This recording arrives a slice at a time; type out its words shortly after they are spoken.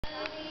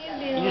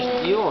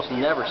You almost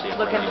never see a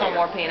Looking for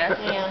more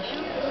peanuts. Yeah.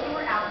 You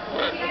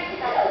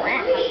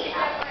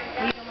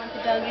don't want the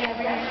doggy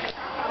over here?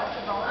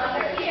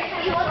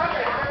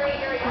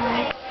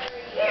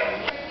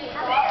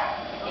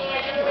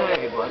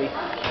 Hey, buddy.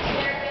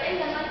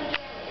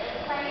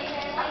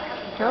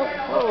 Nope.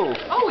 Whoa.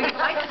 Oh, he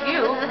likes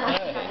you.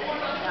 Hey.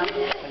 How you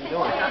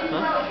doing?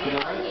 Huh? You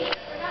doing right?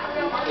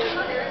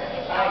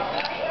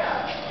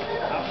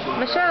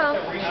 Michelle. Oh.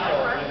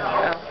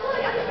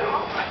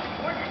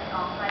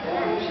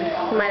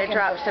 He might have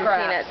dropped some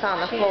peanuts on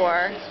the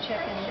floor.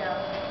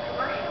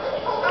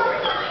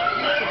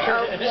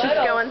 Oh, she's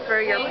going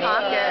through your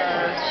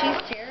pocket. She's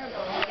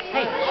terrible.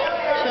 Hey.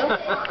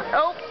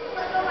 Oh.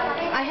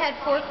 I had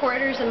 4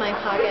 quarters in my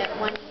pocket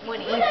one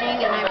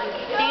evening, and I was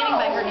standing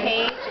by her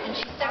cage, and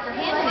she stuck her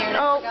hand in there, and I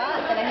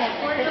forgot that I had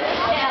quarters.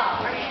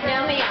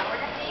 No, ma'am.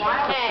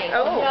 Hey.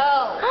 Oh.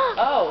 No.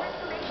 Oh.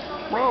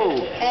 Whoa.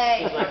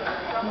 Hey.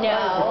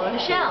 No.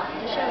 Michelle.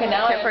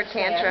 Temper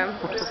tantrum.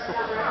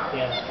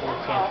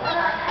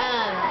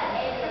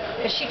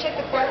 But she took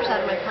the quarters out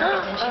of my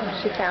pocket,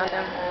 and She found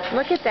them.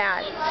 Look at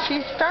that.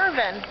 She's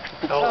starving.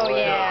 Oh,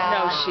 yeah.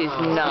 No, she's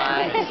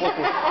not.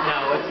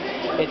 No,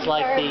 it's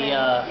like the kid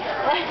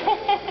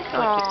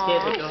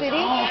that goes,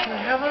 Sweetie? can I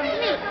have them?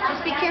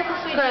 Just be careful,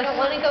 sweetie. You don't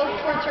want to go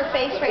towards her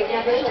face right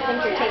now, because she'll think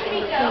you're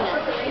taking the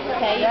peanuts.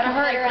 Okay? You Gotta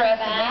hurry, put her on Chris.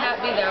 the It may back,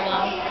 not be there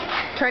long.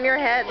 Turn your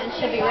head. and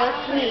she'll be real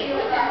sweet.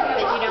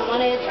 But you don't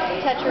want to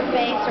touch her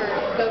face or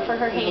go for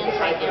her hands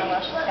right now while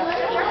she's got the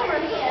peanuts.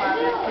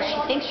 Because she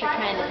thinks you're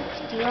trying to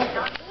steal her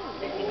food.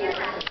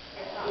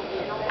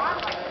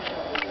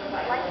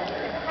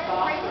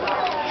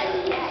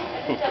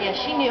 Yeah,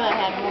 she knew I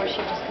had more. She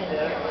just couldn't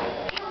hear.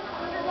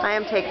 I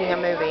am taking a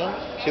movie.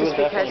 She was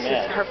just because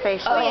definitely mad. her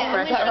face Oh, looks yeah,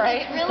 when fresh. she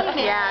gets really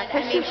mad. Yeah,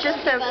 because she's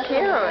just so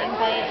cute.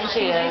 And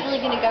she's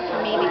usually going to go for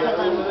me because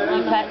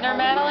I'm Petting her,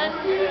 Madeline?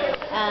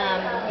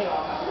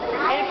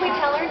 and if we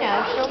tell her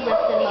no, she'll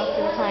listen most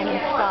of the time and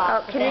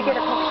stop. Oh, can you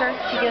get a picture?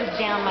 She goes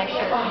down my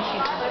shirt when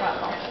she's in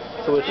trouble.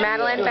 So was she,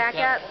 Madeline, back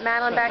up.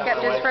 Madeline, back up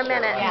just for a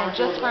minute. Yeah.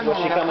 Just for a was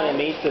she minute. coming to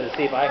me to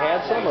see if I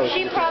had some? Or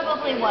She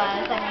probably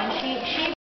was. I mean, she